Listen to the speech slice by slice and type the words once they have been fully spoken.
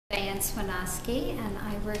Diane Swanoski, and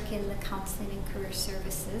I work in the Counseling and Career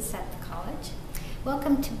Services at the college.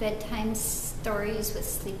 Welcome to Bedtime Stories with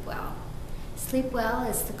Sleep Well. Sleep Well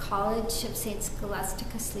is the College of St.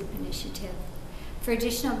 Scholastica Sleep Initiative. For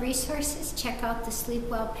additional resources, check out the Sleep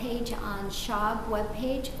Well page on SHAB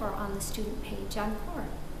webpage or on the student page on CORE.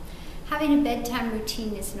 Having a bedtime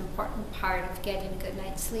routine is an important part of getting a good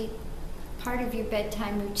night's sleep. Part of your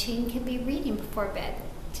bedtime routine can be reading before bed.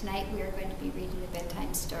 Tonight we are going to be reading a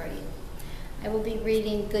bedtime story. I will be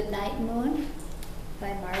reading Goodnight, Moon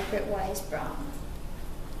by Margaret Wise Brown.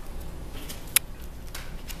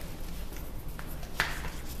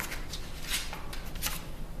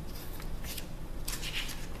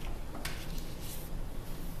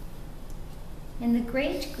 In the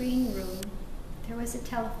great green room, there was a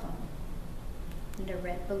telephone and a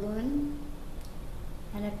red balloon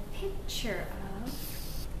and a picture of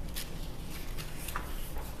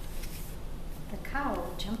the cow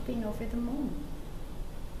jumping over the moon.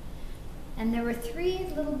 And there were 3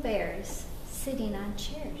 little bears sitting on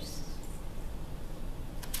chairs.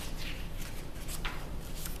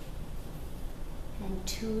 And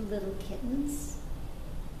 2 little kittens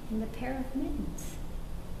and a pair of mittens.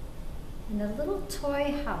 And a little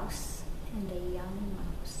toy house and a young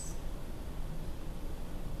mouse.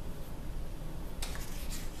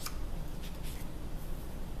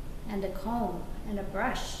 And a comb and a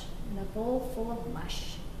brush and a bowl full of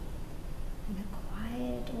mush, and a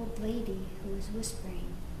quiet old lady who was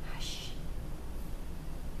whispering, "Hush."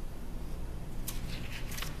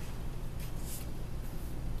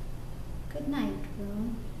 Good night,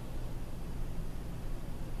 room.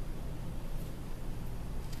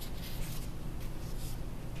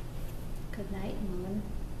 Good night, moon.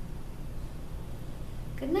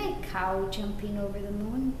 Good night, cow jumping over the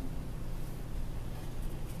moon.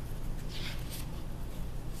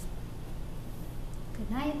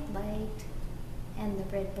 Good night, light and the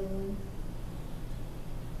red balloon.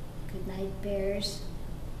 Good night, bears.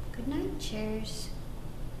 Good night, chairs.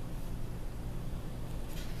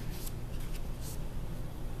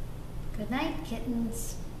 Good night,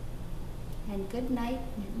 kittens. And good night,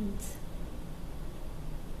 mittens.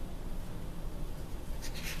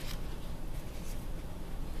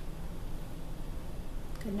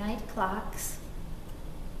 Good night, clocks.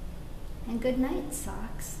 And good night,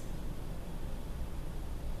 socks.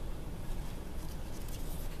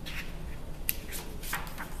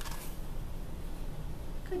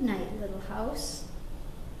 Good night, little house.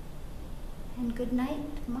 And good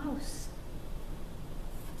night, mouse.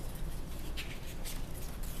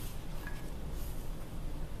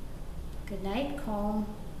 Good night, comb.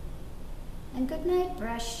 And good night,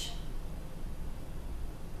 brush.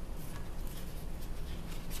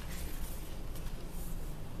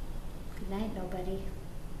 Good night, nobody.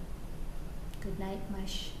 Good night,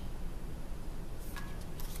 mush.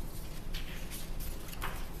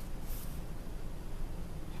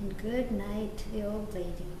 And good night to the old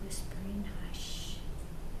lady whispering, "Hush."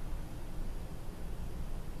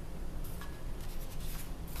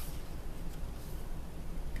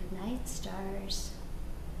 Good night, stars.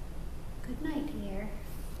 Good night, air.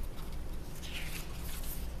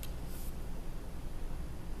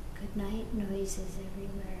 Good night, noises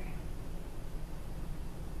everywhere.